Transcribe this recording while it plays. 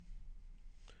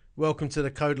Welcome to the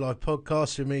Code Life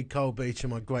podcast with me, Cole Beach,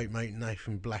 and my great mate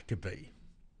Nathan Blackerby.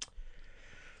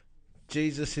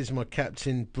 Jesus is my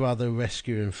captain, brother,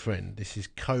 rescue and friend. This is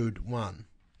Code 1.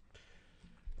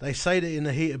 They say that in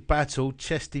the heat of battle,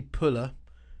 Chesty Puller,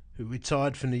 who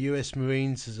retired from the US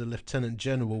Marines as a Lieutenant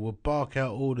General, would bark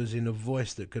out orders in a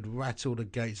voice that could rattle the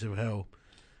gates of hell,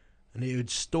 and he would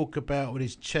stalk about with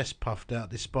his chest puffed out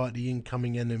despite the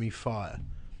incoming enemy fire,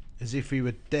 as if he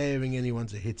were daring anyone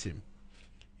to hit him.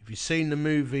 If you've seen the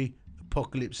movie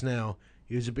Apocalypse Now,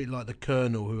 he was a bit like the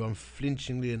Colonel who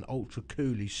unflinchingly and ultra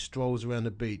coolly strolls around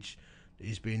the beach that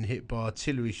is being hit by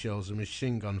artillery shells and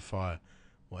machine gun fire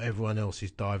while everyone else is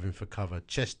diving for cover.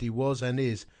 Chesty was and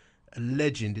is a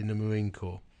legend in the Marine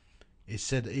Corps. It's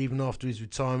said that even after his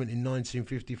retirement in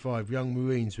 1955, young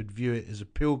Marines would view it as a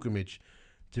pilgrimage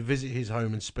to visit his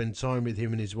home and spend time with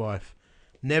him and his wife.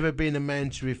 Never being a man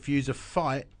to refuse a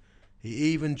fight, he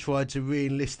even tried to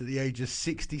re-enlist at the age of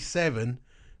 67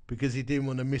 because he didn't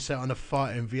want to miss out on a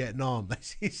fight in Vietnam.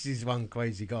 This is one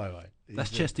crazy guy, right?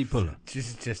 That's Chesty Puller. This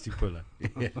is Chesty Puller.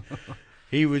 Yeah.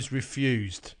 He was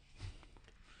refused.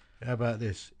 How about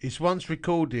this? It's once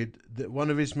recorded that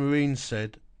one of his Marines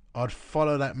said, "I'd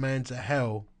follow that man to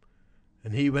hell,"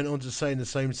 and he went on to say in the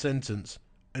same sentence,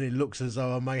 "and it looks as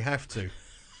though I may have to."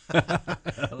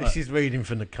 This is reading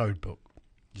from the code book.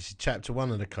 This is chapter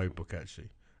 1 of the code book, actually.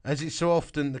 As is so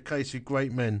often the case with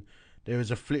great men, there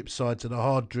is a flip side to the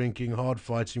hard-drinking,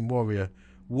 hard-fighting warrior.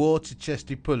 War to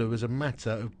Chesty Puller was a matter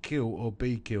of kill or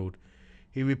be killed.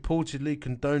 He reportedly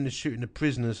condoned the shooting of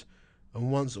prisoners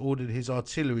and once ordered his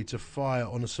artillery to fire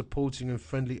on a supporting and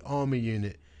friendly army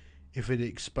unit if it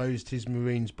exposed his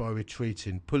Marines by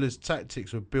retreating. Puller's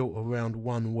tactics were built around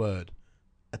one word: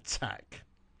 attack.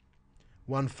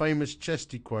 One famous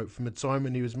Chesty quote from a time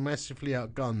when he was massively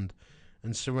outgunned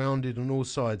and surrounded on all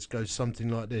sides goes something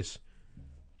like this.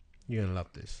 You're going to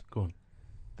love this. Go on.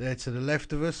 They're to the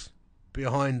left of us,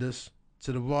 behind us,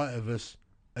 to the right of us,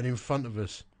 and in front of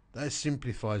us. That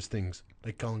simplifies things.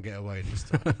 They can't get away this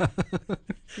time.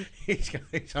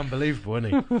 It's unbelievable, isn't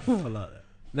he? I like that.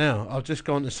 Now, I've just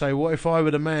gone to say, what if I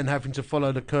were the man having to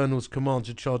follow the Colonel's command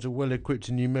to charge a well-equipped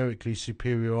and numerically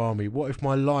superior army? What if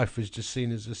my life was just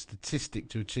seen as a statistic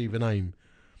to achieve an aim?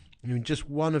 In just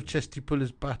one of Chesty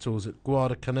Puller's battles at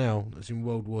Guadalcanal, that's in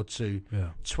World War II,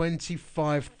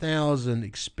 25,000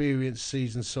 experienced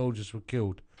seasoned soldiers were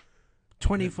killed.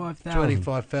 25,000?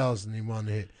 25,000 in one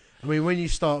hit. I mean, when you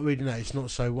start reading that, it's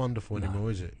not so wonderful anymore,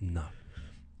 is it? No.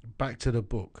 Back to the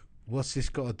book. What's this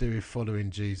got to do with following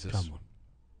Jesus? Come on.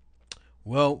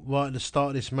 Well, right at the start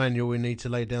of this manual, we need to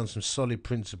lay down some solid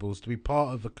principles. To be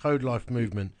part of the Code Life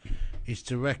movement is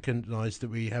to recognise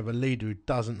that we have a leader who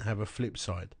doesn't have a flip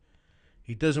side.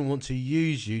 He doesn't want to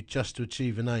use you just to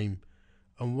achieve an aim.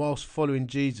 And whilst following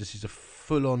Jesus is a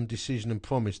full-on decision and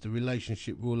promise, the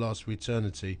relationship will last for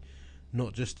eternity,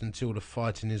 not just until the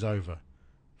fighting is over.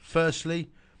 Firstly,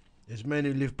 as men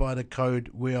who live by the code,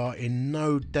 we are in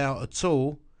no doubt at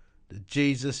all that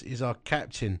Jesus is our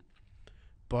captain.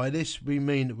 By this we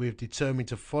mean that we have determined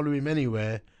to follow him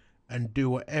anywhere and do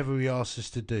whatever he asks us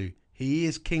to do. He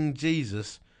is King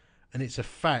Jesus, and it's a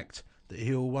fact that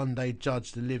he will one day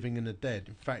judge the living and the dead.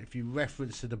 In fact, if you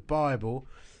reference to the Bible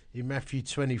in Matthew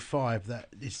 25, that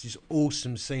it's this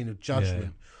awesome scene of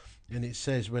judgment. Yeah. And it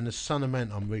says, when the Son of Man,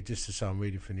 I'm reading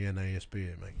from the NASB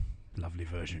here, mate. Lovely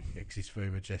version. Yeah, 'cause it's very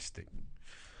majestic.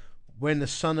 When the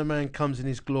Son of Man comes in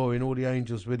his glory and all the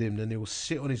angels with him, then he will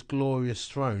sit on his glorious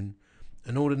throne,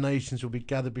 and all the nations will be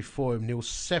gathered before him, and he will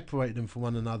separate them from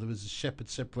one another as the shepherd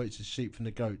separates the sheep from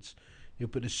the goats. He'll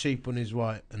put the sheep on his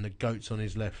right and the goats on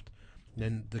his left.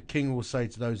 Then the king will say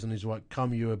to those on his right,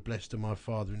 "Come, you are blessed of my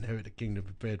Father, inherit the kingdom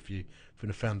prepared for you from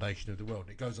the foundation of the world."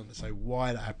 It goes on to say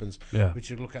why that happens, which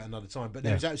we'll look at another time. But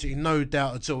there's absolutely no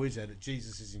doubt at all, is there, that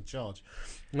Jesus is in charge.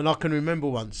 And I can remember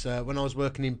once when I was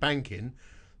working in banking,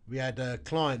 we had a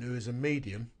client who was a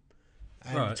medium.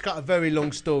 And to cut a very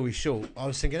long story short, I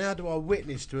was thinking, how do I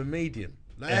witness to a medium?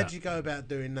 Like, how do you go about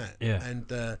doing that? Yeah. And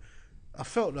I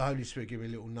felt the Holy Spirit give me a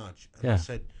little nudge. And I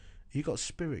said, "You got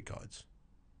spirit guides?"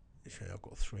 He said, "I've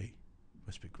got 3.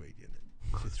 Must be greedy, isn't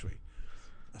it?" I said, 3.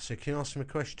 I said, "Can you ask him a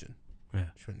question?"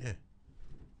 Yeah. She went, "Yeah."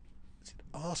 I said,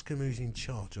 "Ask him who's in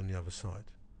charge on the other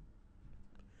side."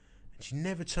 And she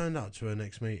never turned up to her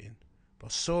next meeting. But I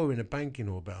saw her in a banking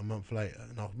hall about a month later,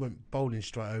 and I went bowling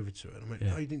straight over to her. And I went,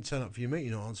 "Oh, you didn't turn up for your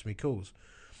meeting or answer me calls."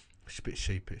 She's a bit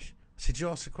sheepish. I said, "Did you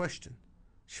ask a question?"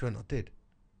 She went, "I did."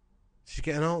 Did you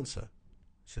get an answer?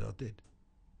 She said, "I did."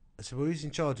 I said, "Well, who's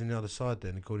in charge on the other side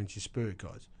then, according to your spirit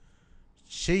guides?"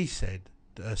 She said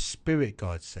that her spirit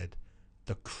guide said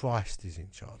the Christ is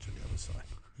in charge on the other side.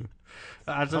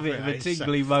 That's a I bit think of a that is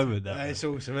tingly moment. That It's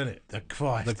awesome, isn't it? The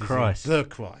Christ. The Christ. The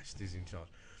Christ is in charge.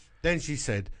 Then she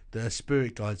said that her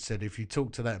spirit guide said, if you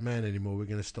talk to that man anymore, we're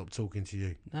going to stop talking to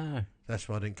you. no, That's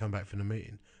why I didn't come back from the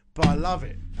meeting. But I love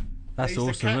it. that's He's awesome, the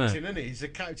isn't captain, it? isn't he? He's the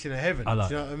captain of heaven. I like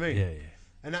Do you know what I mean? Yeah, yeah.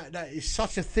 And that is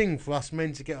such a thing for us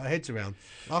men to get our heads around.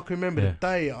 I can remember the Yeah.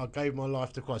 day I gave my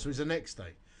life to Christ. It was the next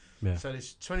day. Yeah. So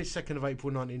it's 22nd of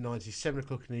April 1990, 7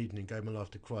 o'clock in the evening, gave my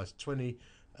life to Christ.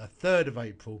 23rd of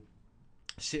April,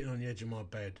 sitting on the edge of my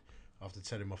bed after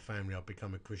telling my family I'd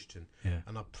become a Christian. Yeah.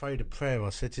 And I prayed a prayer. I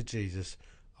said to Jesus,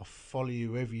 I'll follow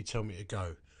you wherever you tell me to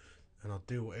go. And I'll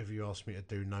do whatever you ask me to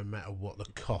do, no matter what the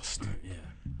cost. Yeah.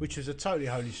 Which was a totally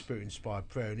Holy Spirit inspired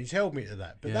prayer, and He's held me to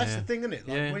that. But Yeah, that's yeah. the thing, isn't it?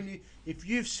 Like Yeah. when if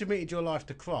you've submitted your life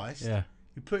to Christ, Yeah.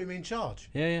 you put Him in charge.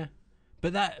 Yeah, yeah.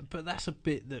 But that's a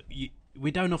bit that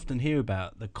we don't often hear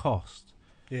about, the cost.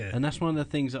 Yeah. And that's one of the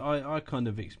things that I kind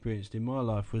of experienced in my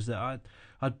life, was that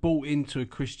I'd bought into a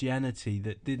Christianity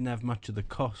that didn't have much of the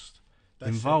cost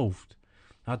That's involved.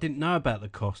 I didn't know about the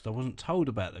cost. I wasn't told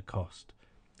about the cost.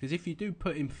 Because if you do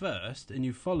put Him first and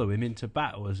you follow Him into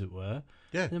battle, as it were,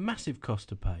 Yeah. there's a massive cost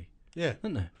to pay, Yeah.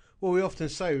 isn't there? Well, we often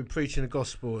say we're preaching the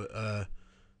gospel at,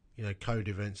 code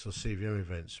events or CVM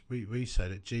events. We say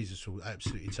that Jesus will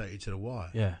absolutely take you to the wire.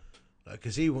 Yeah,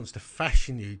 Because He wants to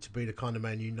fashion you to be the kind of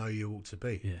man you know you ought to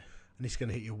be. yeah, And it's going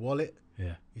to hit your wallet,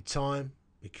 yeah, your time,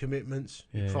 your commitments,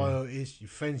 Yeah, your yeah. priorities, your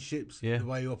friendships, Yeah. the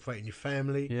way you operate in your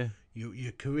family, yeah.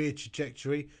 your career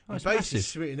trajectory. Oh, You're it's basically massive.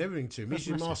 submitting everything to Him. That's He's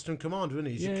your massive. master and commander, isn't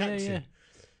He? He's yeah, your captain. yeah,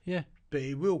 yeah. But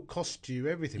it will cost you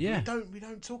everything. Yeah. But we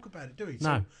don't talk about it, do we?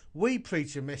 No. So we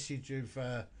preach a message of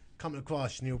come to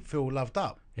Christ and you'll feel loved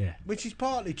up, Yeah. which is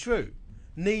partly true.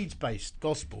 Needs-based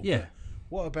gospel. Yeah. But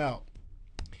what about...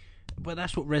 But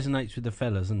that's what resonates with the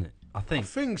fellas, isn't it? I I think.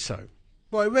 think so.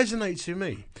 Well, it resonates with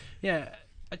me. Yeah,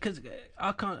 because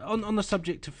I can't. On the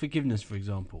subject of forgiveness, for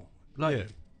example, like Yeah.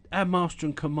 our master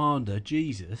and commander,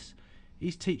 Jesus,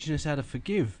 He's teaching us how to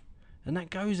forgive. And that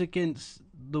goes against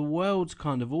the world's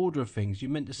kind of order of things.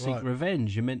 You're meant to seek Right.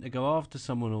 revenge. You're meant to go after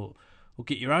someone or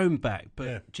get your own back. But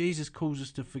Yeah. Jesus calls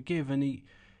us to forgive, and he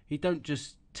don't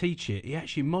just teach it. He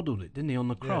actually modelled it, didn't he, on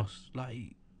the cross?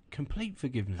 Like complete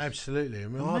forgiveness. Absolutely. I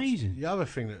mean, Amazing. the other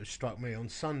thing that struck me on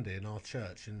Sunday in our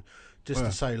church, and just Yeah.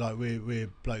 to say, like, we're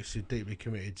blokes who are deeply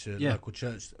committed to Yeah. local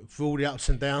church for all the ups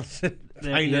and downs,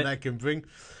 pain yeah. that can bring.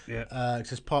 Yeah. It's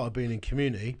just part of being in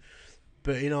community.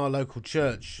 But in our local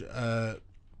church,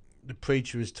 the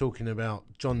preacher was talking about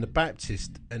John the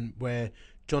Baptist, and where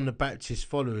John the Baptist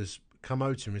followers come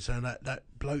out to him and saying, that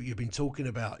bloke you've been talking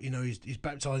about, he's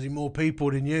baptising more people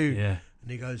than you. Yeah.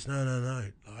 And he goes,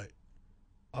 no, like,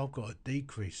 I've got to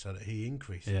decrease so that he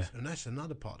increases. Yeah. And that's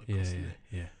another part of the Yeah. cost, Yeah. isn't it?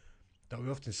 Yeah. That we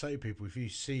often say to people, if you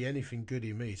see anything good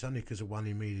in me, it's only because the one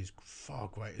in me is far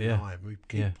greater Yeah. than I am. We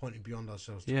keep Yeah. pointing beyond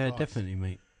ourselves to Yeah. Christ. Definitely,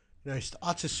 mate. It's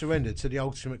utter surrender to the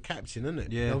ultimate captain, isn't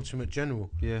it? Yeah. The ultimate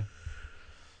general. Yeah.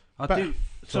 I But- do.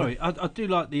 Sorry, I do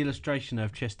like the illustration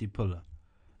of Chesty Puller,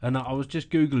 and I was just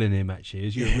googling him actually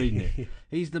as you were reading it.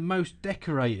 He's the most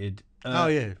decorated Oh,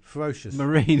 yeah, ferocious.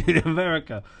 Marine in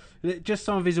America. Just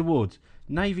some of his awards: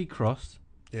 Navy Cross,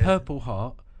 Yeah. Purple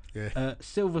Heart, Yeah.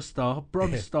 Silver Star,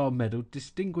 Bronze Yeah. Star Medal,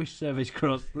 Distinguished Service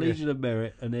Cross, Legion of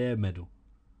Merit, and Air Medal.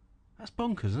 That's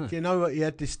bonkers, isn't it? You know what? He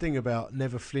had this thing about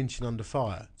never flinching under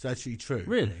fire. It's actually true.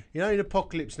 Really? You know, in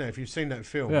Apocalypse Now, if you've seen that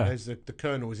film, Yeah. there's the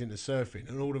colonel was into surfing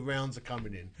and all the rounds are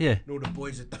coming in Yeah. and all the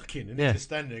boys are ducking and Yeah. he's just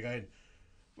standing there going,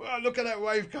 well, look at that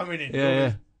wave coming in. Yeah, All yeah.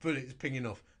 these bullets pinging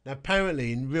off. Now,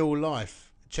 apparently, in real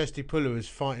life, Chesty Puller was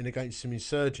fighting against some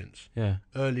insurgents Yeah.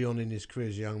 early on in his career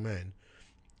as a young man.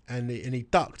 And he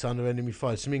ducked under enemy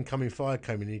fire. Some incoming fire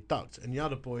came in and he ducked. And the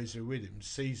other boys who were with him,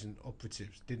 seasoned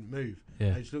operatives, didn't move.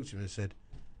 Yeah. They just looked at him and said,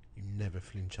 you never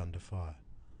flinch under fire.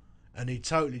 And he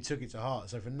totally took it to heart.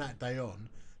 So from that day on,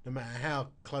 no matter how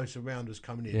close a round was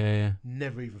coming in, Yeah.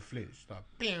 never even flinched. Like,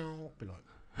 pew, be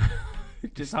like,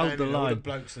 Just hold the standing there, all the line.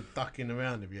 blokes are ducking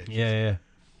around him. Yeah.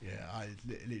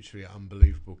 Literally an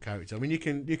unbelievable character. I mean, you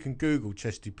can Google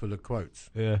Chesty Puller quotes.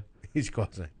 Yeah. He's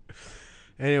quite saying.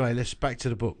 Anyway, let's back to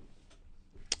the book.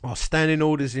 Our standing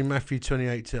orders in Matthew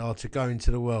 28 are to go into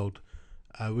the world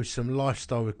with some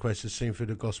lifestyle requests as seen through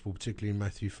the gospel, particularly in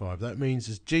Matthew 5. That means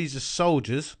as Jesus'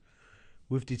 soldiers,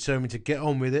 we've determined to get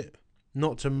on with it,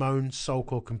 not to moan,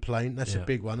 sulk or complain. That's Yeah. a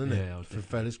big one, isn't Yeah, it, for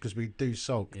fellas, because we do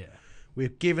sulk. Yeah.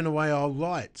 We've given away our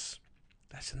rights.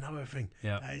 That's another thing.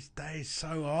 Yeah. That is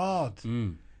so hard,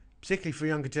 Mm. particularly for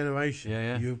younger generation.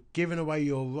 Yeah. You've given away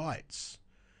your rights.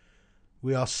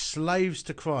 We are slaves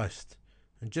to Christ.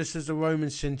 And just as the Roman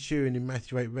centurion in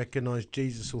Matthew 8 recognised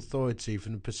Jesus' authority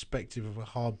from the perspective of a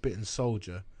hard-bitten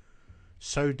soldier,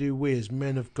 so do we as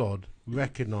men of God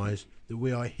recognise that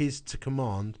we are his to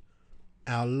command.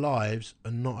 Our lives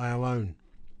are not our own.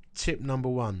 Tip number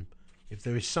 1. If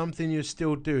there is something you're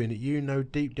still doing that you know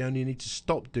deep down you need to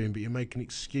stop doing but you're making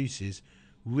excuses,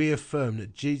 reaffirm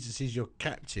that Jesus is your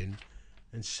captain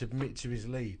and submit to his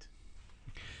lead.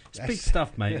 It's big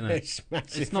stuff, mate, isn't it? It's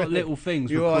massive, It's not isn't it? little things.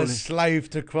 You we're are a calling- slave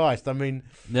to Christ. I mean,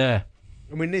 Yeah.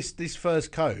 this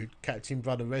first code, Captain,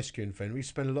 Brother, Rescue and Friend, we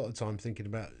spend a lot of time thinking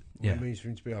about what Yeah. it means for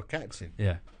him to be our captain.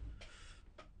 Yeah.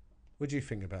 What do you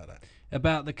think about that?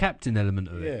 About the captain element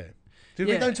of it. Yeah.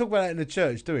 We Yeah. don't talk about that in the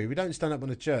church, do we? We don't stand up in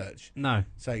the church, No.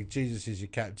 say Jesus is your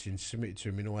captain, submit to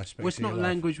him in all aspects Well, it's of not your life.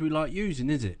 language we like using,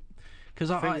 is it? Because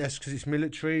I think that's because it's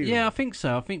military. Yeah, I think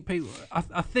so. I think people.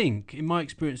 I think, in my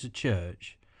experience of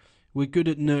church, we're good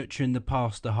at nurturing the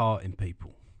pastor heart in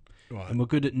people, Right. and we're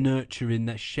good at nurturing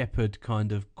that shepherd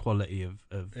kind of quality of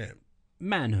Yeah.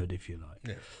 manhood, if you like.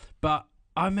 Yeah. But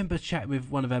I remember chatting with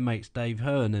one of our mates, Dave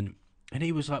Hearn, and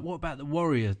he was like, "What about the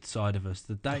warrior side of us?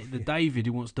 The David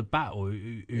who wants to battle,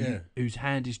 whose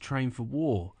hand is trained for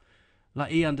war?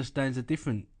 Like he understands a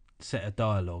different set of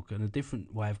dialogue and a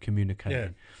different way of communicating." Yeah.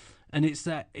 And it's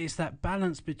that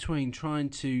balance between trying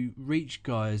to reach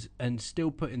guys and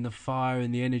still putting the fire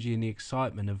and the energy and the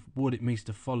excitement of what it means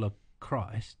to follow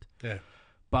Christ, Yeah.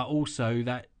 but also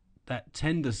that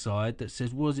tender side that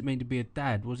says, what does it mean to be a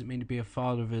dad? What does it mean to be a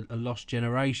father of a lost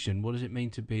generation? What does it mean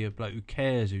to be a bloke who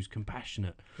cares, who's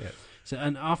compassionate? Yeah. So,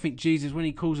 and I think Jesus, when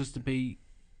he calls us to be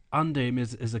under him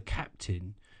as a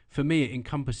captain, for me it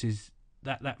encompasses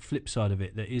that flip side of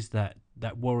it, that is that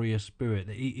warrior spirit,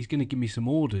 that he's going to give me some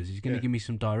orders, he's going to Yeah. give me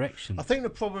some direction. I think the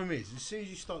problem is, as soon as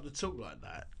you start to talk like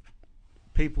that,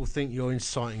 people think you're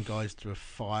inciting guys to a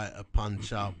fight, a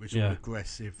punch up, it's all Yeah.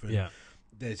 aggressive. And Yeah,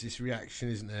 there's this reaction,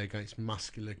 isn't there, against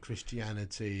muscular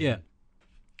Christianity. yeah,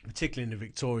 and particularly in the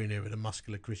Victorian era, the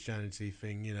muscular Christianity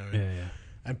thing, you know. yeah.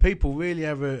 And people really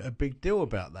have a big deal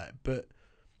about that. But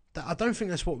I don't think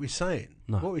that's what we're saying.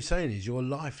 No. What we're saying is your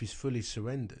life is fully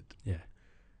surrendered. Yeah.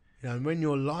 You know, and when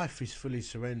your life is fully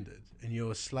surrendered and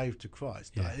you're a slave to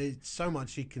Christ, Yeah. like, it's so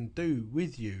much he can do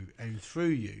with you and through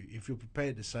you if you're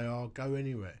prepared to say, "I'll go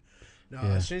anywhere." Now,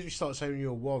 Yeah. as soon as we start saying you're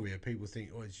a warrior, people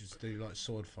think, "Oh, it's just do like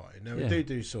sword fighting." Now, Yeah. we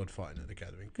do sword fighting at the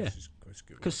gathering because it's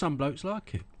good. Because some blokes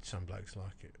like it. Some blokes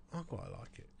like it. I quite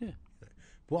like it. Yeah.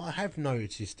 What I have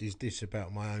noticed is this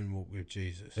about my own walk with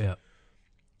Jesus. Yeah,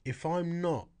 If I'm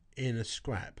not in a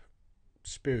scrap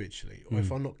spiritually, or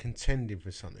if I'm not contending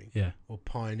for something yeah, or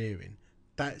pioneering,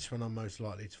 that's when I'm most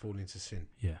likely to fall into sin.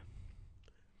 yeah.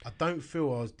 I don't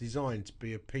feel I was designed to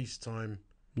be a peacetime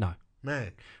No.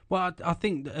 man. Well, I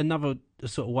think that another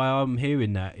sort of way I'm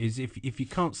hearing that is if you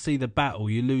can't see the battle,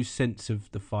 you lose sense of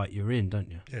the fight you're in,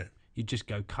 don't you? Yeah, You just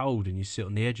go cold and you sit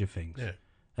on the edge of things. yeah,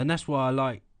 And that's why I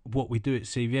like what we do at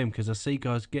CVM, because I see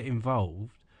guys get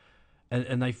involved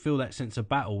and they feel that sense of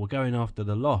battle. We're going after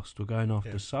the lost. We're going after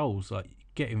Yeah. souls. Like,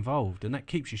 get involved. And that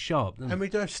keeps you sharp, doesn't and it? we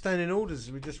do have standing orders,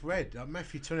 as we just read. Like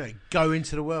Matthew 28, go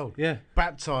into the world, Yeah.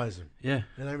 baptise them. Yeah.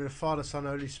 In the name of the Father, Son,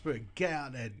 Holy Spirit. Get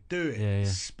out there, do it. Yeah, yeah.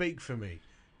 Speak for me.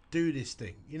 Do this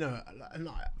thing. You know, and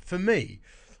for me,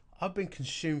 I've been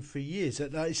consumed for years.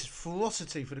 It's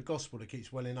ferocity for the gospel that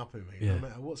keeps welling up in me. Yeah. No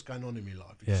matter what's going on in my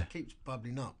life, it Yeah. just keeps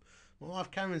bubbling up. My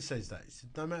wife Karen says that. She said,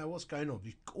 no matter what's going on,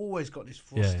 you've always got this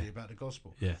ferocity Yeah. about the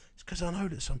gospel. Yeah. It's because I know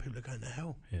that some people are going to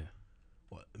hell. Yeah.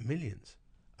 What, millions?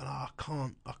 And I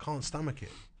can't stomach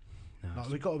it. No, Like,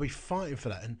 we've got to be fighting for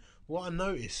that. And what I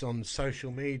notice on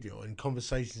social media and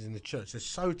conversations in the church, they're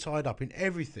so tied up in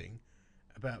everything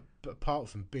apart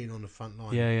from being on the front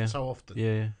line Yeah. so often.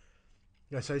 Yeah.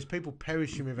 Yeah, so there's people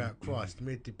perishing without Christ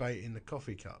mid debate in the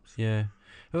coffee cups. Yeah,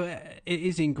 well, it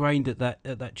is ingrained at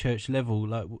that church level.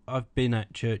 Like, I've been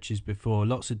at churches before,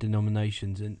 lots of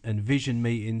denominations and vision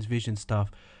meetings, vision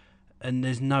stuff, and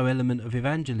there's no element of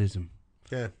evangelism.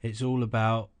 Yeah. It's all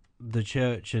about the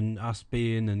church and us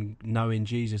being and knowing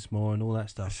Jesus more and all that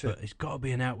stuff. That's it. But it's got to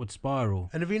be an outward spiral.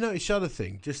 And have you noticed the other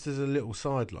thing, just as a little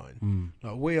sideline,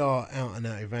 like we are out and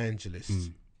out evangelists,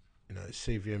 you know,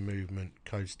 CVM movement,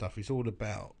 code stuff, it's all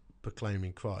about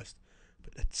proclaiming Christ.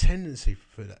 But the tendency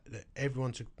for that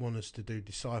everyone to want us to do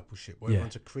discipleship, or everyone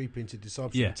to creep into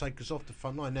discipleship and take us off the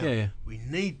front line. Now, we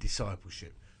need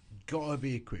discipleship. We've got to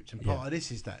be equipped. And part of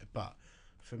this is that. But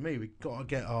for me, we've got to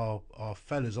get our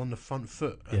fellas on the front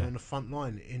foot and on the front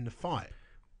line in the fight.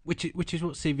 Which is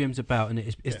what CVM's about, and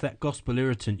it's that gospel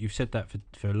irritant. You've said that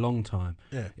for a long time.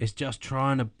 Yeah. It's just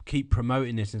trying to keep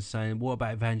promoting this and saying, what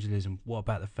about evangelism? What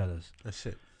about the fellas? That's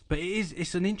it. But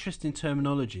it's an interesting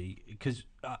terminology, because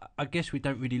I guess we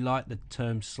don't really like the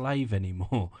term slave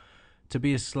anymore. To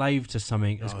be a slave to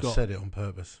something has I got... said it on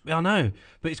purpose. I know,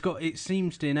 but it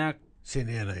seems to, in our It's in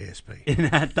the NASB. In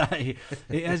our day,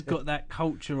 it has got that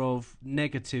culture of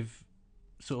negative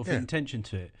sort of intention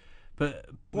to it. But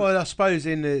well, I suppose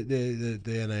in the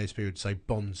NASB would say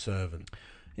bond servant.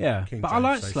 Yeah, King but James I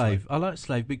like say slave. I like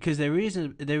slave because there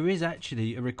is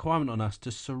actually a requirement on us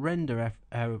to surrender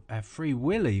our free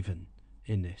will even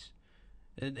in this.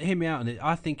 Hear me out on it.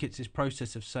 I think it's this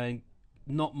process of saying,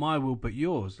 not my will but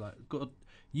yours. Like God,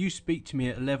 you speak to me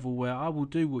at a level where I will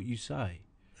do what you say.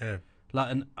 Yeah.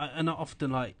 Like and I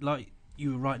often like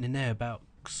you were writing in there about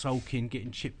sulking,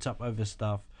 getting chipped up over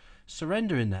stuff,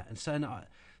 surrendering that and saying.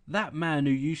 That man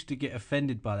who used to get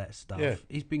offended by that stuff,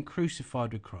 he's been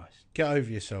crucified with Christ. Get over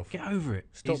yourself. Get over it.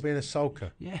 Stop being a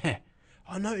sulker. Yeah.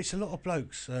 I notice a lot of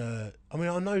blokes, I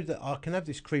know that I can have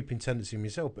this creeping tendency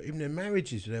myself, but even their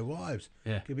marriages with their wives,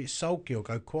 get a bit sulky or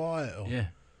go quiet or get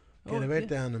their head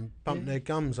down and bump their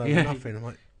gums over nothing. I'm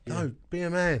like, no, be a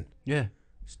man. Yeah.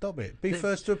 Stop it. Be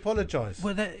first to apologise.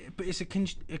 Well, but it's a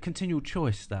continual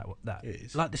choice, that. It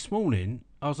is. Like this morning,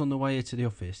 I was on the way here to the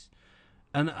office,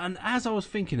 and as I was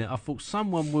thinking it, I thought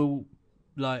someone will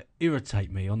like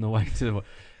irritate me on the way to the.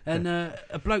 And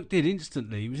a bloke did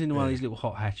instantly. He was in one of these little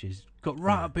hot hatches, got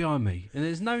right up behind me, and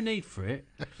there's no need for it.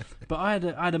 But I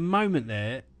had a moment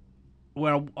there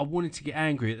where I wanted to get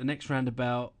angry. At the next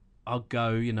roundabout, I'll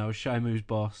go, show him who's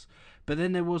boss. But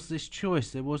then there was this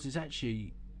choice. There was this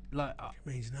actually. Like it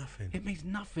means nothing. It means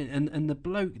nothing, and the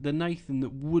bloke, the Nathan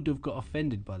that would have got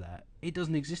offended by that, it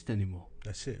doesn't exist anymore.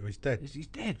 That's it. He's dead. He's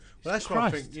dead. Well, that's why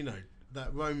I think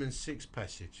that Romans 6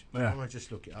 passage. I might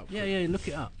just look it up. Yeah, look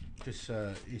it up. Because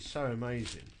it's so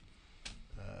amazing.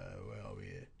 Where are we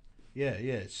here?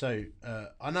 Yeah. So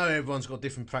I know everyone's got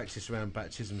different practice around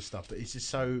baptism and stuff, but it's just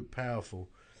so powerful.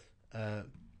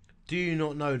 Do you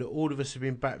not know that all of us have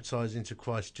been baptised into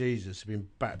Christ Jesus, have been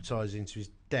baptised into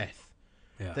his death?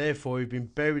 Yeah. Therefore, we've been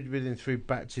buried with him through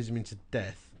baptism into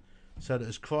death, so that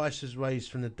as Christ was raised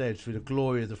from the dead through the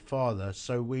glory of the Father,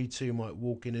 so we too might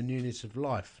walk in a newness of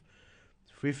life.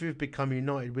 For if we've become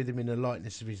united with him in the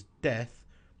likeness of his death,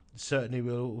 certainly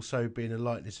we'll also be in the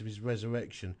likeness of his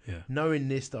resurrection. Yeah. Knowing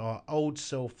this, that our old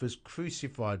self was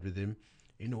crucified with him,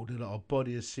 in order that our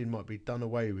body of sin might be done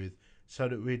away with, so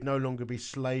that we'd no longer be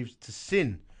slaves to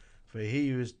sin. For he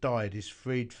who has died is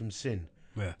freed from sin.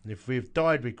 Yeah. And if we've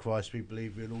died with Christ, we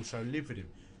believe we'll also live with him.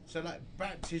 So that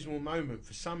baptismal moment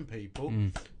for some people,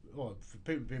 or for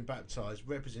people being baptised,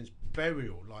 represents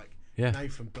burial. Like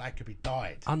Nathan Blackaby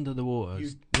died under the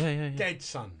waters. Dead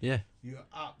son. Yeah. You're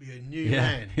up. You're a new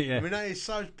man. Yeah. I mean, that is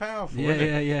so powerful.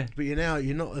 Yeah. But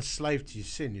you're not a slave to your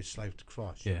sin. You're a slave to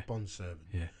Christ. You're a bond servant.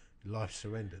 Yeah. Life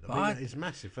surrendered. I mean, that is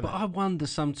massive. But I wonder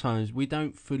sometimes we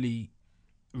don't fully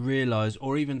realise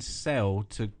or even sell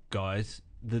to guys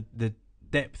the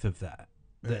depth of that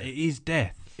it is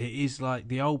death. It is like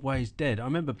the old way is dead. I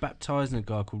remember baptising a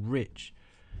guy called Rich,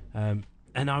 and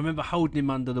I remember holding him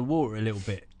under the water a little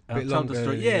bit. I told the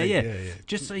story, yeah,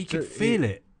 just so he could feel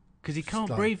it, because he can't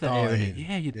breathe that air in it.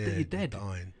 Yeah, you're dead.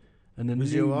 Dying. And then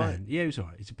was he all right? Yeah, he was all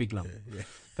right. It's a big lump. Yeah.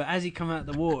 But as he come out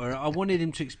of the water, I wanted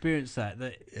him to experience that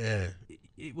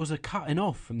it was a cutting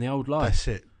off from the old life. That's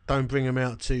it. Don't bring him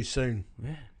out too soon.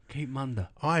 Yeah, keep him under.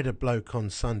 I had a bloke on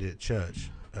Sunday at church.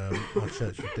 My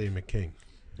church, Redeemer King,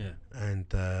 and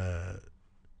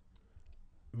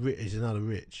he's another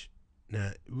Rich.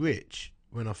 Now, Rich,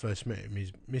 when I first met him,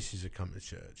 his missus had come to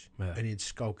church, and he'd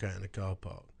skulk out in the car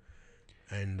park,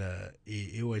 and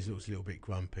he always looks a little bit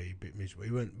grumpy, a bit miserable.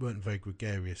 He weren't a very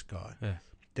gregarious guy. Yeah.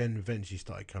 Then eventually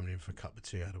started coming in for a cup of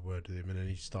tea, had a word with him, and then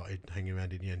he started hanging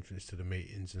around in the entrance to the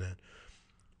meetings and that.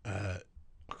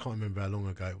 I can't remember how long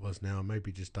ago it was now,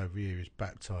 maybe just over a year. He was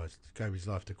baptised, gave his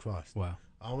life to Christ. Wow.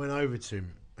 I went over to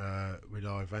him with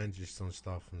our evangelist on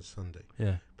staff on Sunday.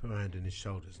 Yeah. Put my hand on his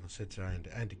shoulders and I said to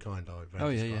Andy Kind, our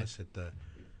evangelist,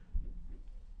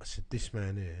 I said, this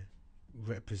man here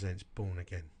represents born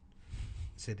again.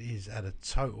 I said, he's had a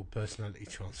total personality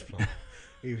transplant.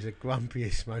 He was the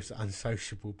grumpiest, most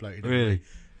unsociable bloke. Really?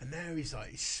 And now he's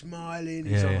smiling,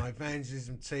 he's on our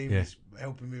evangelism team, he's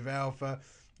helping with Alpha.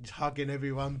 He's hugging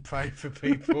everyone, praying for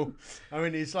people. I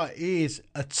mean, it's he is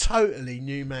a totally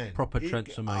new man. Proper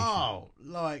transformation. Oh,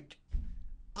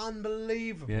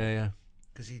 unbelievable. Yeah.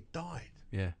 Because he died.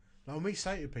 Yeah. Like when we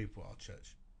say to people at our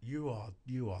church, you are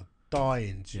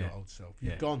dying to your old self.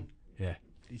 You're gone. Yeah.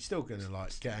 You're still going to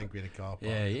get angry in a car park.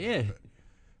 Yeah.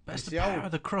 But it's the power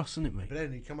of the cross, isn't it, mate? But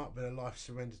then you come up with a life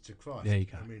surrendered to Christ. There you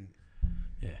go. I mean,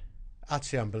 yeah.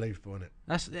 That's unbelievable,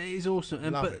 isn't it? It is awesome.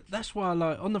 Love it. That's why I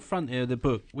like on the front here of the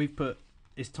book we've put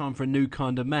it's time for a new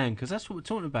kind of man, because that's what we're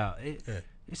talking about.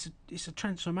 It's a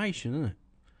transformation, isn't it?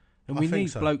 And we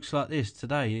need blokes like this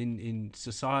today in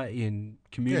society and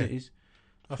communities.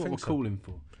 That's what we're calling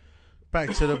for.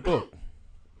 back to the book.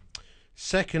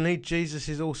 Secondly, Jesus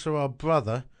is also our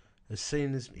brother, as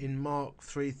seen as in Mark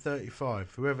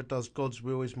 3:35. Whoever does God's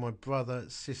will is my brother,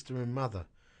 sister and mother.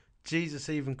 Jesus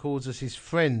even calls us his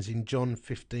friends in John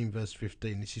 15 verse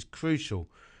 15. This is crucial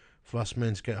for us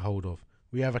men to get hold of.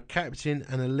 We have a captain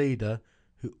and a leader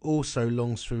who also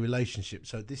longs for a relationship.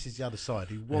 So this is the other side.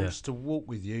 He wants to walk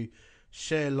with you,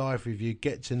 share life with you,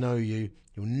 get to know you.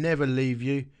 He'll never leave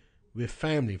you. We're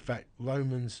family. In fact,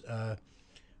 Romans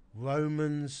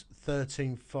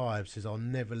 13:5 says, "I'll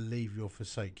never leave you or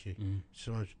forsake you."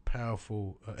 So much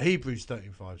powerful. Hebrews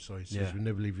 13:5, sorry, says, "We'll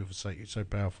never leave you or forsake you." It's so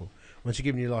powerful. Once you've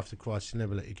given your life to Christ, he'll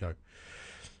never let you go.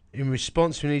 In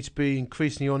response, we need to be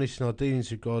increasingly honest in our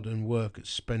dealings with God and work at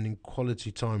spending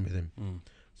quality time with him.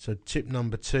 So tip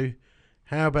number 2,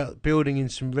 how about building in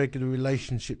some regular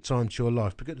relationship time to your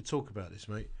life? We're going to talk about this,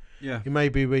 mate. Yeah. It may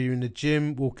be where you're in the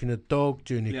gym, walking a dog,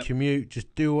 doing a commute.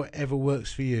 Just do whatever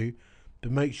works for you,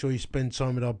 but make sure you spend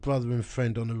time with our brother and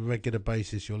friend on a regular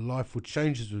basis. Your life will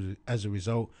change as a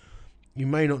result. You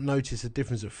may not notice a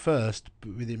difference at first,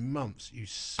 but within months you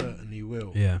certainly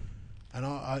will. Yeah. And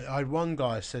I had one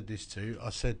guy I said this to.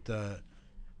 I said,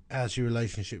 how's your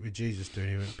relationship with Jesus doing?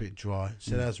 He went a bit dry. I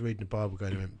said, how's reading the Bible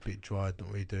going? He went a bit dry, not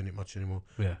really doing it much anymore.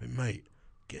 Yeah. But mate,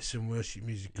 get some worship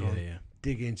music on,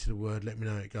 dig into the word, let me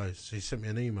know how it goes. So he sent me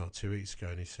an email 2 weeks ago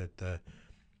and he said,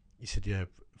 yeah,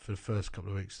 for the first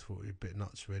couple of weeks I thought he was a bit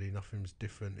nuts really, nothing was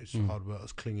different, it's hard work, I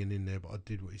was clinging in there, but I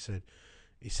did what he said.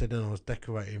 He said, then I was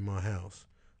decorating my house,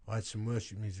 I had some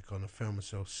worship music on, I found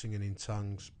myself singing in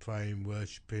tongues, praying,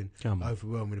 worshipping,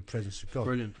 overwhelmed with the presence of God.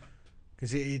 Brilliant.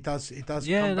 Because it does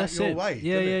come back your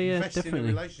way. Invest definitely. in a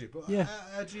relationship. But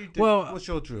how do you do? Well, what's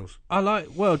your drills?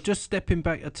 Just stepping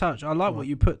back a touch, I like what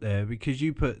you put there, because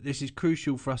you put, this is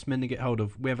crucial for us men to get hold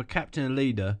of. We have a captain and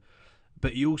leader,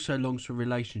 but he also longs for a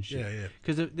relationship. Yeah.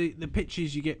 Because the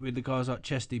pictures you get with the guys like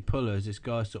Chesty Puller, as this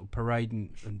guy sort of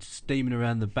parading and steaming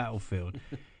around the battlefield.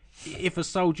 If a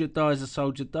soldier dies, a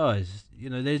soldier dies. You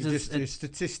know, there's a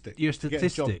statistic. You're a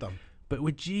statistic. Get a job done. But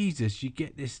with Jesus, you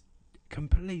get this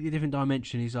completely different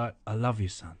dimension. He's like, I love you,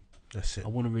 son. That's it. I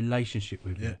want a relationship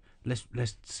with you. Let's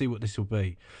see what this will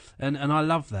be. And I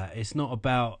love that. It's not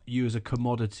about you as a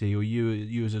commodity or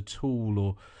you as a tool,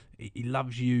 or he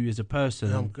loves you as a person.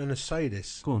 And I'm going to say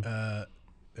this. Go on.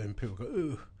 And people go,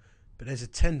 ooh, but there's a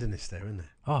tenderness there, isn't there?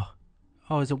 Oh,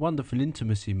 it's a wonderful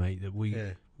intimacy, mate, that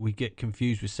we get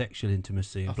confused with sexual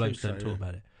intimacy, and blokes don't talk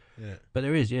about it. Yeah. But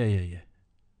there is, yeah.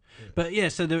 But yeah,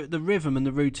 so the rhythm and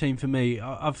the routine for me,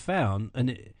 I've found,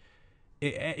 and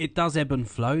it does ebb and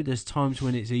flow. There's times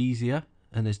when it's easier,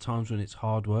 and there's times when it's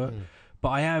hard work. But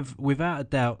I have, without a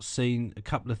doubt, seen a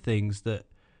couple of things that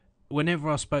whenever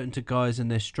I've spoken to guys and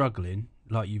they're struggling,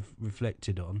 like you've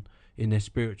reflected on, in their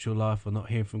spiritual life or not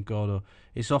hearing from God, or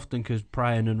it's often because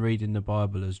praying and reading the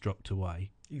Bible has dropped away.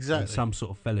 Exactly. And some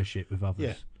sort of fellowship with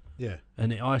others. Yeah.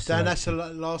 And it isolates. Dan, that's the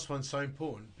last one so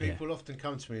important. People often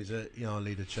come to me as I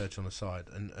lead a church on the side,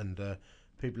 and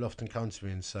people often come to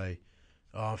me and say,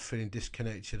 I'm feeling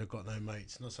disconnected, I've got no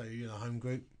mates. And I say, are you in a home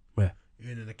group? Yeah.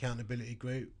 You're in an accountability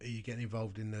group? Are you getting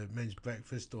involved in the men's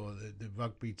breakfast or the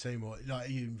rugby team? Or like,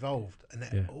 are you involved? And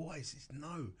that always is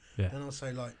no. Yeah. And I'll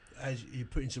say, like, as you're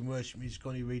putting some worship music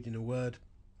on, you're reading a word.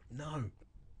 No.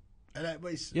 And that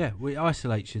was, it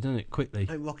isolates you, doesn't it, quickly?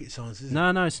 No rocket science, is it? No,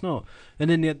 it's not. And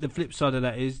then the flip side of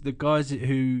that is the guys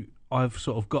who I've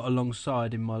sort of got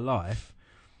alongside in my life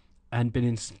and been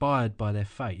inspired by their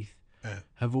faith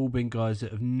have all been guys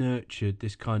that have nurtured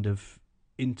this kind of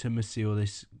intimacy, or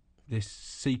this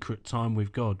secret time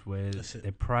with God, where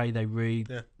they pray, they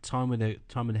read, time with the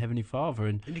Heavenly Father,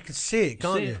 and you can see it,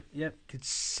 can't you? Yep. You can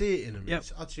see it in them.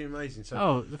 It's utterly amazing.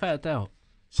 So, without a doubt.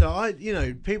 So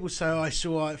people say, it's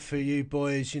all right for you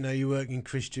boys. You work in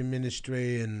Christian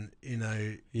ministry, and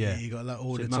you got that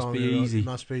all the time. It must be easy. It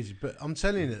must be easy. But I'm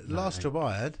telling you, the last job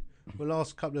I had, the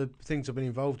last couple of things I've been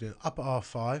involved in, up at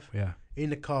 5:30,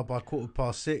 in the car by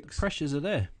 6:15. Pressures are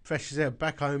there. Pressures there.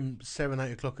 Back home 7,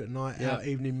 8 o'clock at night. Out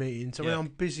evening meetings. I mean, I'm a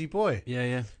busy boy.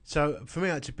 Yeah. So for me,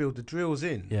 I had to build the drills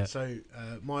in. Yeah. So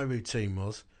my routine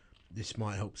was, this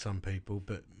might help some people,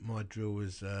 but my drill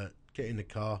was get in the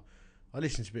car. I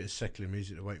listened to a bit of secular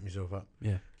music to wake myself up.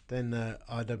 Yeah. Then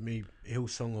I'd have me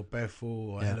Hillsong or Bethel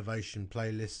or Elevation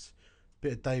playlists.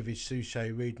 Bit of David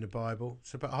Suchet reading the Bible.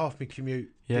 So about half my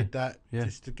commute did that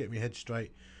just to get my head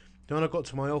straight. Then when I got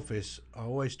to my office, I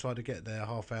always tried to get there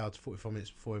half hour to 45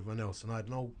 minutes before everyone else. And I had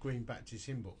an old Green Baptist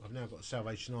hymn book. I've now got a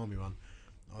Salvation Army one.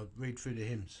 I'd read through the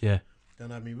hymns. Yeah.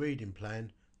 Then I had my reading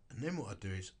plan. And then what I'd do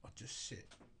is I'd just sit.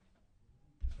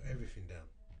 Put everything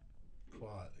down.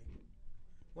 Quietly.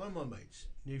 One of my mates,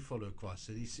 new follower of Christ,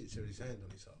 said he sits there with his hand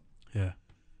on his heart. Yeah.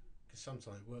 Because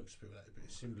sometimes it works for people, like a bit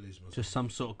of symbolism. Or Just some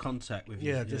sort of contact with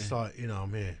you. yeah, just like,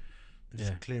 I'm here.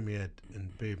 Just Yeah. clear my head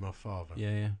and be with my Father.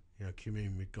 Yeah.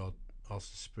 Commune with God,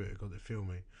 ask the Spirit of God to fill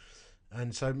me.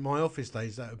 And so my office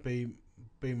days, that would be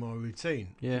my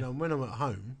routine. Yeah. And when I'm at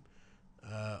home,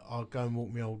 I'll go and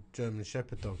walk my old German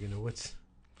Shepherd dog in the woods.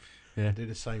 Yeah. Do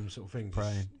the same sort of thing.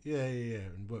 Praying. Yeah,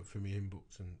 and work through my hymn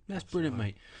books. And That's brilliant,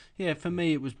 mate. Yeah, for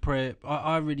me it was prayer.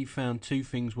 I really found two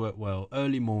things work well: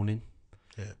 early morning,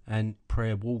 and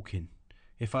prayer walking.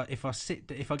 If I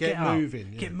get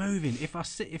moving, up, get moving. If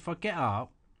I get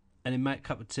up, and then make a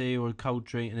cup of tea or a cold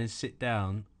drink, and then sit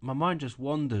down, my mind just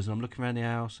wanders. And I'm looking around the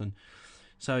house, and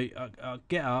so I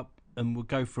get up and we'll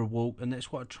go for a walk, and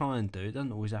that's what I try and do. It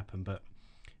doesn't always happen, but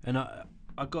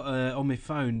I got on my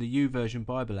phone the YouVersion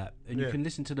Bible app, and you can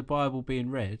listen to the Bible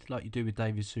being read like you do with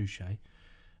David Suchet.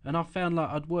 And I found like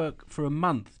I'd work for a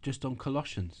month just on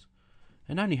Colossians,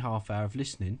 and only half hour of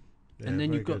listening, and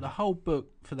then you've got the whole book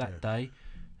for that day,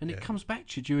 and it comes back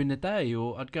to you during the day.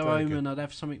 Or I'd go home and I'd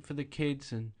have something for the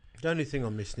kids. And the only thing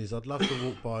I'm missing is I'd love to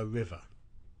walk by a river,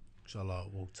 because I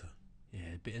like water.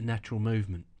 Yeah, a bit of natural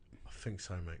movement. I think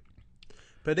so, mate.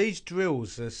 But these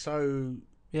drills are so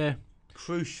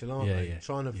crucial, aren't they?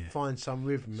 Trying to find some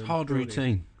rhythm. It's hard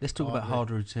routine. Let's talk about hard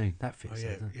routine. That fits.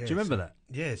 Do you remember that?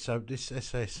 Yeah. So this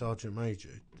SAS Sergeant Major,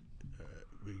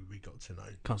 we got to know.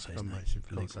 Can't say his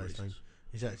name.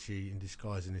 He's actually in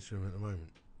disguise in this room at the moment.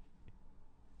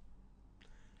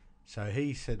 So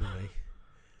he said to me,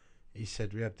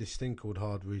 we have this thing called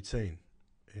hard routine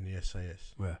in the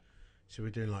SAS. Yeah. So we're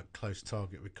doing like close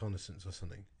target reconnaissance or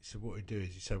something. He said what we do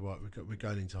is, he said, right, we're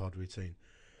going into hard routine.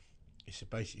 He said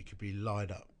basically you could be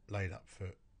laid up for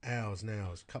hours and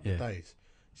hours, a couple of days.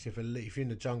 So if you're in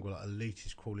the jungle, like a leech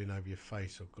is crawling over your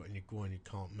face or got in your groin, you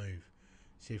can't move.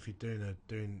 See, if you're doing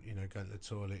going to the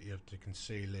toilet, you have to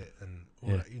conceal it and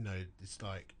all that. It's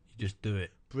like you just do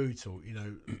it. Brutal.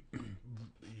 You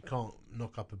can't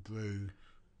knock up a brew.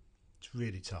 It's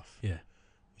really tough. Yeah.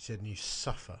 He said, and you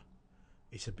suffer.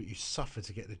 He said, but you suffer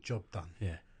to get the job done.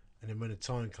 Yeah. And then when the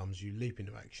time comes, you leap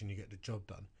into action, you get the job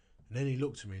done. And then he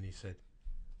looked at me and he said,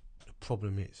 the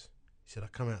problem is, he said, I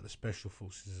come out of the Special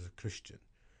Forces as a Christian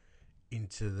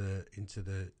into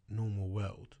the normal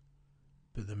world,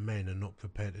 but the men are not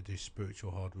prepared to do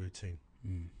spiritual hard routine.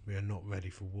 We are not ready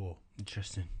for war.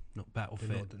 Interesting. Not battle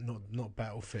fit. Not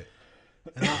battle fit.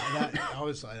 And I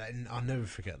was like that, and I'll never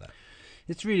forget that.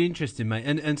 It's really interesting, mate.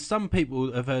 And some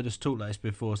people have heard us talk like this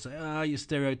before, say, you're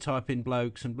stereotyping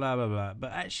blokes and blah, blah, blah.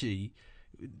 But actually,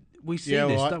 we see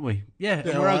this, don't we? Yeah,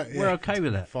 we're okay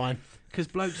with that. Fine. Because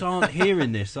blokes aren't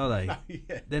hearing this, are they?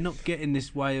 They're not getting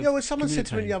this way of someone said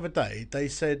to me the other day, they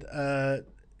said,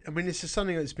 this is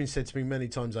something that's been said to me many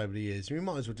times over the years. We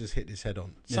might as well just hit this head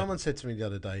on. Someone said to me the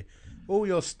other day, all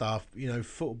your stuff,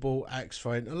 football, axe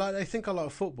throwing, they think I like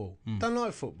football. Don't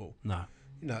like football. No.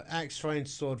 Axe throwing,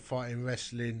 sword fighting,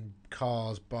 wrestling,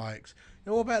 cars, bikes.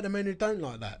 What about the men who don't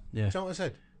like that? Yeah. Do you know what I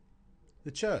said?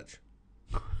 The church.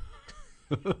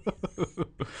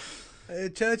 The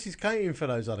church is catering for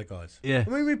those other guys. Yeah.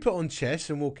 We put on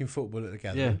chess and walking football at the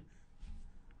gathering.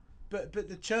 Yeah. But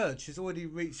the church has already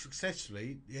reached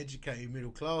successfully the educated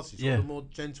middle classes, all the more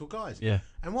gentle guys. Yeah.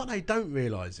 And what they don't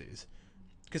realise is,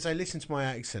 because they listen to my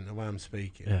accent and the way I'm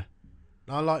speaking,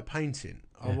 I like painting,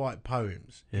 I write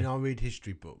poems, I read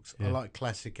history books, I like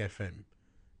classic FM.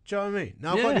 Do you know what I mean?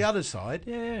 Now I've got the other side,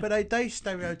 but they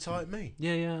stereotype me.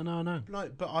 Yeah, I know.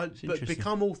 But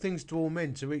become all things to all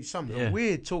men to reach some. And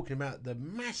we're talking about the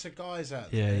mass of guys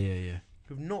out there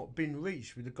who've not been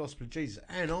reached with the gospel of Jesus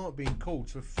and aren't being called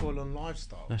to a full-on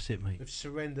lifestyle. That's it, mate. Of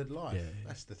surrendered life. Yeah.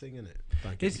 That's the thing, isn't it?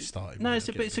 Don't get me started. No, it's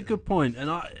a good point, and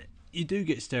you do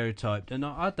get stereotyped, and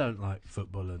I don't like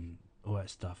football and all that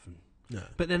stuff,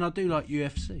 but then I do like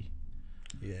UFC.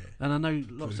 Yeah. And I know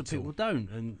lots of people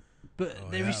don't,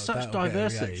 but there is such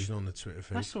diversity on the Twitter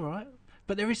feed. That's all right.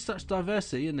 But there is such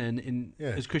diversity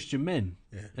as Christian men.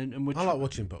 Yeah. And I like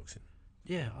watching boxing.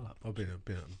 Yeah, I like boxing.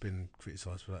 I've been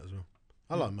criticised for that as well.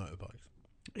 I like motorbikes.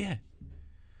 Yeah.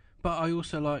 But I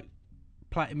also like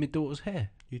plaiting my daughter's hair.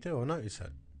 You do, I noticed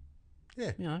that.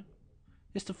 Yeah.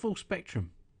 It's the full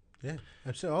spectrum. Yeah,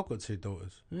 absolutely. I've got 2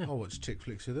 daughters. Yeah. I watch chick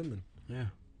flicks with them and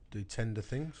do tender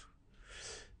things.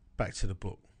 Back to the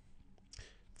book.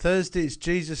 Thursday, it's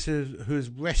Jesus who has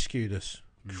rescued us.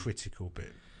 Critical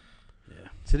bit. Yeah.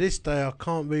 To this day, I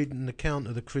can't read an account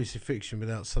of the crucifixion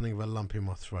without something of a lump in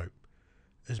my throat.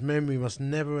 As men, we must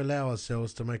never allow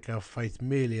ourselves to make our faith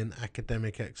merely an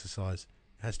academic exercise.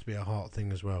 It has to be a heart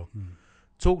thing as well.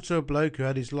 Talk to a bloke who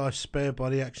had his life spared by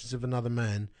the actions of another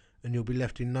man, and you'll be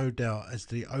left in no doubt as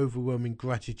to the overwhelming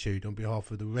gratitude on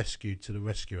behalf of the rescued to the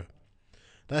rescuer.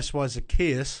 That's why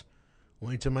Zacchaeus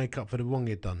wanting to make up for the wrong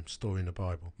he'd done, story in the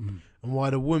Bible. And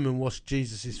why the woman washed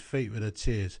Jesus' feet with her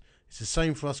tears. It's the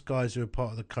same for us guys who are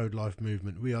part of the Code Life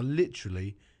movement. We are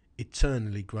literally,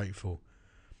 eternally grateful.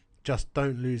 Just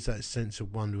don't lose that sense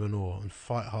of wonder and awe, and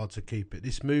fight hard to keep it.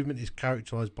 This movement is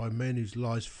characterised by men whose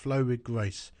lives flow with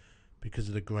grace because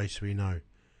of the grace we know.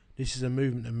 This is a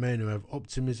movement of men who have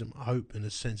optimism, hope and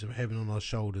a sense of heaven on our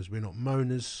shoulders. We're not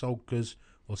moaners, sulkers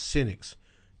or cynics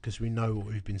because we know what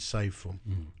we've been saved from.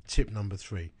 Tip number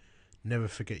 3, never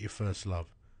forget your first love.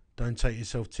 Don't take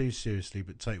yourself too seriously,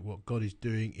 but take what God is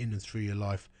doing in and through your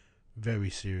life very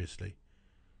seriously.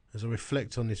 As I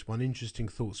reflect on this, one interesting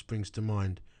thought springs to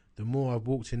mind. The more I've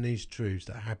walked in these truths,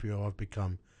 the happier I've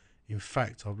become. In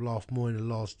fact, I've laughed more in the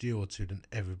last year or two than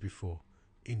ever before.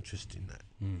 Interesting, that.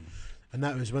 And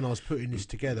that was when I was putting this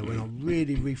together, when I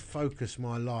really refocused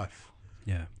my life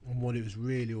on what it was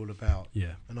really all about.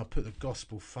 And I put the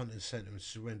gospel front and centre and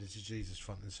surrender to Jesus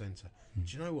front and centre.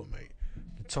 Do you know what, mate?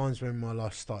 The times when my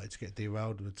life started to get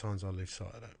derailed were the times I lose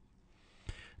sight of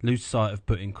that. Lose sight of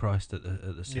putting Christ at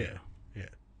the centre. Yeah,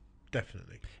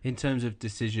 definitely. In terms of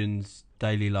decisions,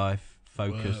 daily life,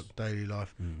 focus. Work, daily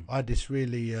life. I had this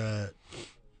really,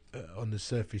 on the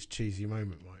surface, cheesy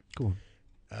moment, Mike. Go on.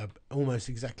 Almost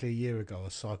exactly a year ago, I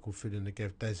cycled through the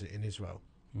Negev desert in Israel.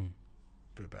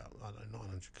 For about, I don't know,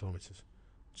 900 kilometres.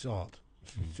 It's hard.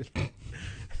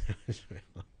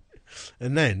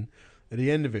 And then, at the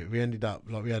end of it, we ended up,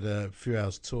 like, we had a few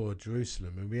hours tour of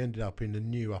Jerusalem, and we ended up in the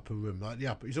new upper room. Like, the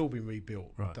upper, it's all been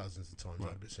rebuilt dozens of times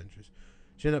over the centuries.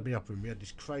 So we ended up in the upper room. We had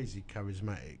this crazy,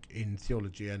 charismatic, in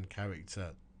theology and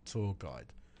character tour guide.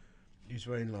 He was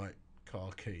wearing, like,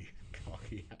 khaki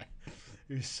hat.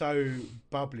 He was so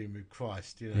bubbling with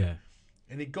Christ, you know. Yeah.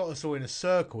 And he got us all in a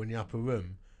circle in the upper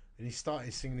room, and he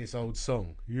started singing this old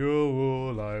song. You're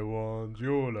all I want,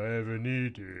 you're all I ever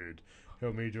needed.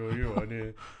 Help me draw you on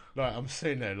here. Like, I'm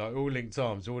sitting there, like, all linked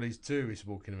arms, all these tourists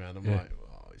walking around. I'm like,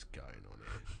 oh, it's going on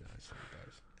here. That's how it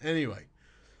goes. Anyway,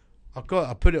 I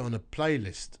put it on a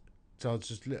playlist. So I was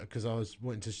just, because I was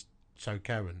wanting to show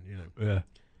Karen, you know. Yeah.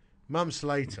 Months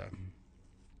later,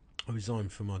 I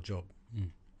resigned from my job.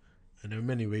 And there were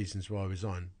many reasons why I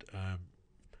resigned.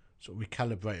 Sort of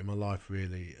recalibrating my life,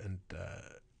 really, and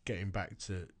getting back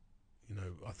to, you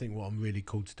know, I think what I'm really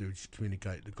called to do is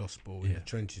communicate the gospel in the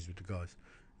trenches with the guys.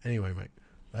 Anyway, mate,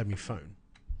 I had my phone,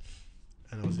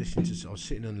 and I was listening to, I was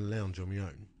sitting on the lounge on my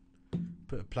own,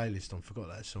 put a playlist on, forgot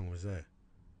that song was there.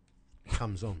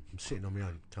 Comes on, I'm sitting on my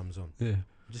own, comes on. Yeah.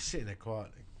 I'm just sitting there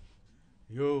quietly.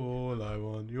 You're all I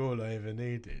want, you're all I ever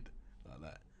needed. Like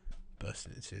that.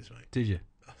 Bursting into tears, mate. Did you?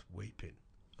 I was weeping.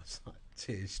 I was like,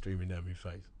 tears streaming down my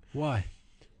face. Why?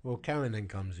 Well, Karen then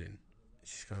comes in.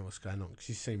 She's going, what's going on? Because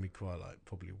she's seen me cry, like,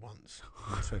 probably once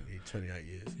in 28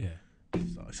 years. Yeah.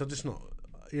 She's like, so I'm just not,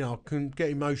 you know, I can get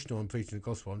emotional on preaching the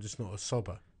gospel. I'm just not a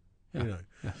sobber, you know.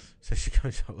 Yeah. So she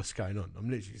goes, like, what's going on? I'm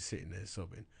literally sitting there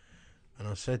sobbing. And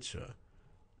I said to her,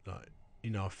 like, you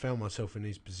know, I found myself in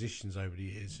these positions over the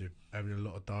years of having a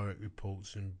lot of direct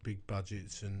reports and big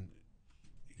budgets and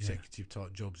executive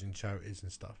type jobs in charities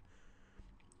and stuff.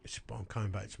 It's, but I'm coming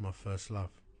back to my first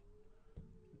love.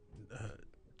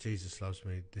 Jesus loves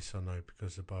me, this I know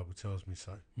because the Bible tells me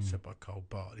so. Said by Karl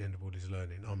Barth at the end of all his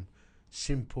learning. I'm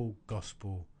simple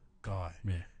gospel guy,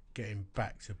 getting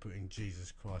back to putting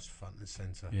Jesus Christ front and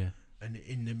centre. And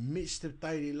in the midst of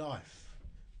daily life,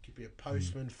 could be a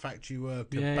postman, factory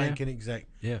worker, banking exec,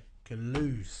 can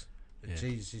lose that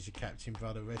Jesus is your captain,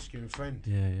 brother, rescue and friend.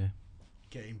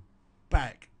 Getting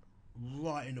back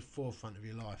right in the forefront of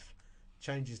your life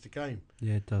changes the game.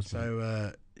 Yeah, it does.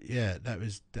 So that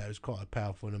was quite a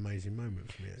powerful and amazing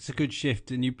moment for me. It's a good shift,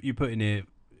 and you put in here,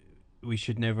 we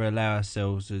should never allow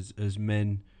ourselves as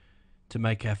men to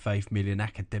make our faith merely an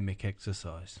academic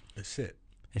exercise. That's it.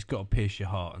 It's got to pierce your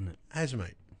heart, hasn't it? Has,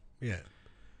 mate. Yeah.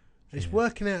 It's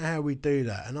working out how we do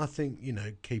that, and I think, you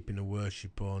know, keeping the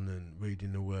worship on and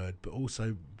reading the word, but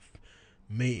also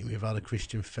meeting with other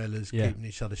Christian fellas, keeping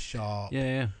each other sharp,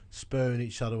 spurring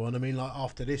each other on. I mean, like,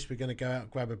 after this, we're going to go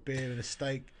out, grab a beer and a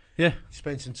steak,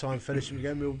 spend some time fellowship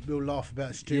again. We'll laugh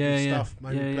about stupid stuff,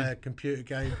 maybe play a computer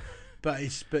game, but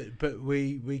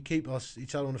we keep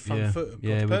each other on the front foot of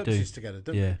God's purposes together,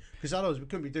 don't we? Because otherwise we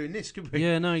couldn't be doing this, could we?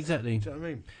 Yeah, no, exactly. Do you know what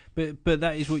I mean? But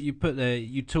that is what you put there.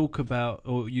 You talk about,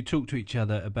 or you talk to each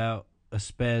other about a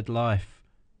spared life,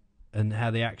 and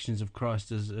how the actions of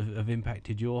Christ have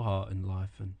impacted your heart and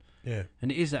life, and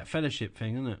it is that fellowship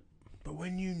thing, isn't it? But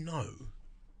when you know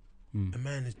a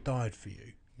man has died for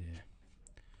you,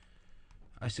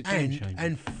 it's a game changer,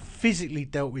 and physically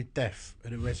dealt with death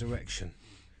at a resurrection,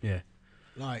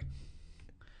 like,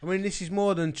 I mean, this is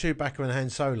more than Chewbacca and Han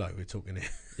Solo we're talking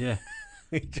here.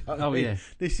 Oh yeah,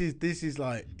 This is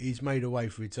like he's made a way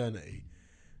for eternity.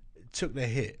 Took their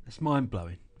hit. it's mind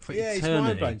blowing. For Yeah, eternity. it's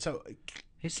mind blowing. So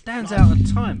It stands out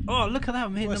of time. Oh, look at that!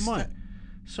 I'm hitting the mic. that?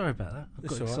 Sorry about that. I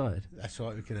got That's all right. excited. That's all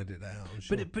right. We can edit that out. I'm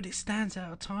sure. But it stands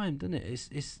out of time, doesn't it?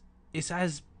 It's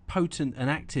as potent and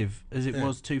active as it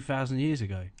was 2,000 years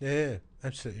ago. Yeah,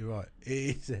 absolutely right.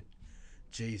 It is.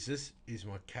 Jesus is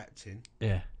my captain,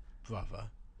 Yeah, brother,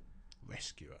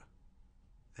 rescuer,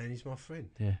 and he's my friend.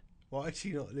 yeah. Why did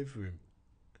you not live with him?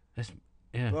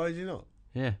 Yeah, Why did you not?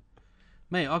 yeah.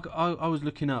 Mate, I was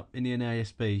looking up in the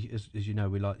NASB, as you know,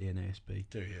 we like the NASB.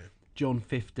 Do you? John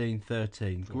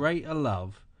 15:13. Greater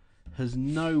love has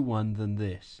no one than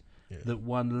this, that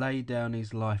one lay down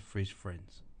his life for his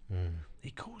friends.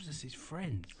 He calls us his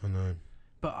friends. I know.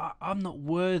 But I'm not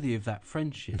worthy of that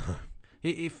friendship. No.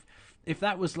 If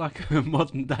that was like a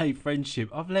modern day friendship,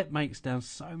 I've let mates down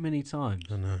so many times.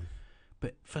 I know.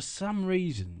 But for some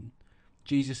reason,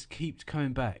 Jesus keeps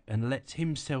coming back and lets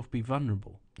himself be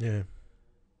vulnerable. Yeah.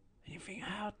 And you think,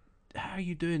 how are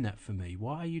you doing that for me?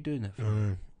 Why are you doing that for I me?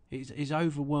 know. It's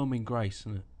overwhelming grace,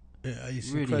 isn't it? Yeah, it's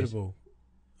It really incredible.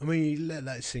 I mean, you let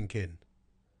that sink in.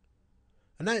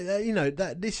 And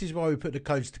that this is why we put the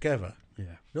codes together.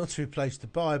 Yeah. Not to replace the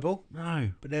Bible,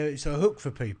 No. but it's a hook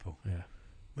for people. Yeah.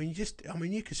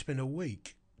 You could spend a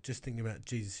week just thinking about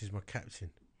Jesus is my captain,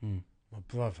 my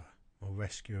brother, my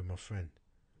rescuer, my friend.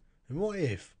 And what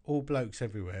if all blokes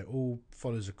everywhere, all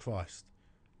followers of Christ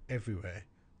everywhere,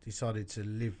 decided to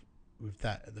live with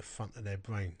that at the front of their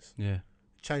brains? Yeah.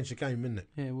 Change the game, wouldn't it?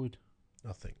 Yeah, it would.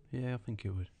 I think. Yeah, I think it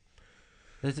would.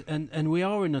 And we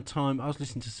are in a time. I was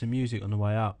listening to some music on the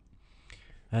way up,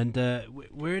 and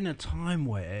we're in a time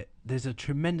where there's a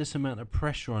tremendous amount of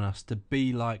pressure on us to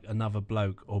be like another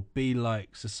bloke or be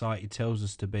like society tells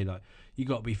us to be. Like, you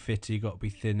got to be fitter, you got to be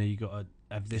thinner, you got to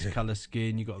have this colour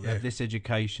skin, you got to have this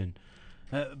education.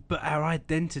 But our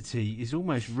identity is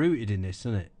almost rooted in this,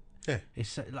 isn't it? Yeah.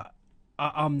 It's like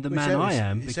I'm the man I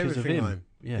am because of him.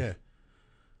 Yeah.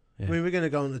 I mean, we're going to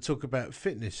go on to talk about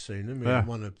fitness soon, aren't we? Yeah.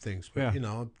 One of the things. But,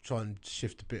 I'll try and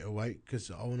shift a bit of weight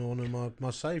because I want to honour my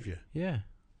saviour. Yeah.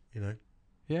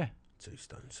 Yeah. 2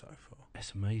 stone so far.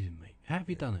 That's amazing, mate. How have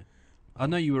you done it? I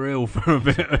know you were ill for a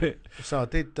bit. So I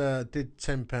did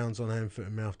 10 pounds on hand, foot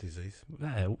and mouth disease.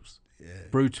 That helps. Yeah.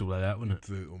 Brutal like that, wasn't it?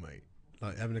 Brutal, mate.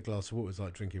 Like having a glass of water is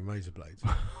like drinking razor blades.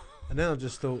 And then I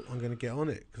just thought I'm going to get on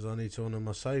it because I need to honour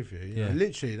my saviour. You know?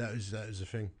 Literally, that was the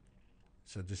thing.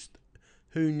 So just,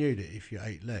 who knew that if you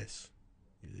ate less,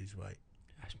 you lose weight?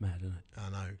 That's mad, isn't it? I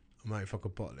know. Mate, if I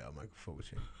could bottle it, I'd make a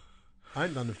fortune. I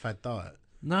ain't done the fad diet.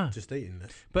 No. Just eating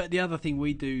less. But the other thing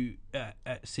we do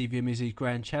at CVM is these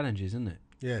grand challenges, isn't it?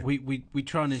 Yeah. We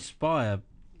try and inspire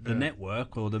the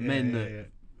network or the men that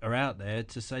are out there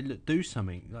to say, look, do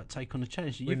something, like take on a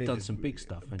challenge. You've done some big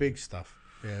stuff. Big stuff.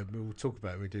 Yeah, we'll talk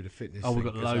about it when we do the fitness. Oh, we've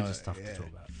got loads of stuff to talk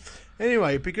about. Anyway,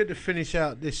 it'd be good to finish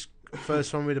out this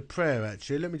first one with a prayer,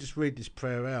 actually. Let me just read this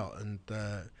prayer out. And,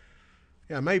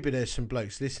 maybe there's some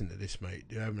blokes listening to this, mate,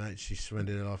 who haven't actually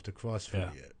surrendered their life to Christ for it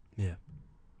yet. Yeah.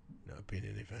 Being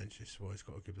an evangelist, I've always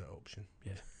got to give that option.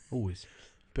 Yeah, always.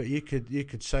 But you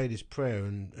could say this prayer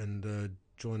and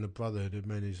join the brotherhood of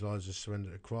men whose lives are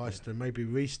surrendered to Christ and maybe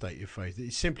restate your faith.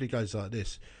 It simply goes like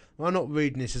this. I'm not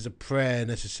reading this as a prayer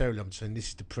necessarily. I'm saying this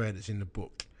is the prayer that's in the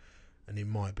book, and it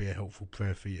might be a helpful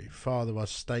prayer for you. Father, I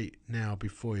state now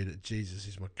before you that Jesus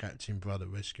is my captain, brother,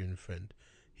 rescuer and friend.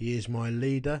 He is my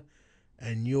leader,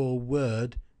 and your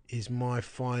word is my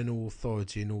final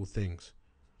authority in all things.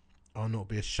 I'll not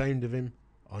be ashamed of him.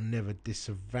 I'll never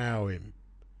disavow him.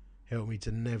 Help me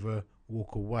to never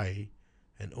walk away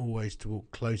and always to walk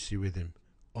closely with him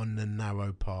on the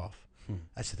narrow path.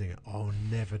 That's the thing. I'll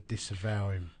never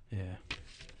disavow him. Yeah.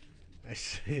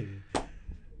 That's it.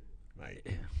 Mate.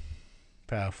 Yeah.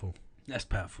 Powerful. That's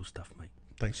powerful stuff, mate.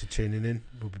 Thanks for tuning in.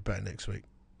 We'll be back next week.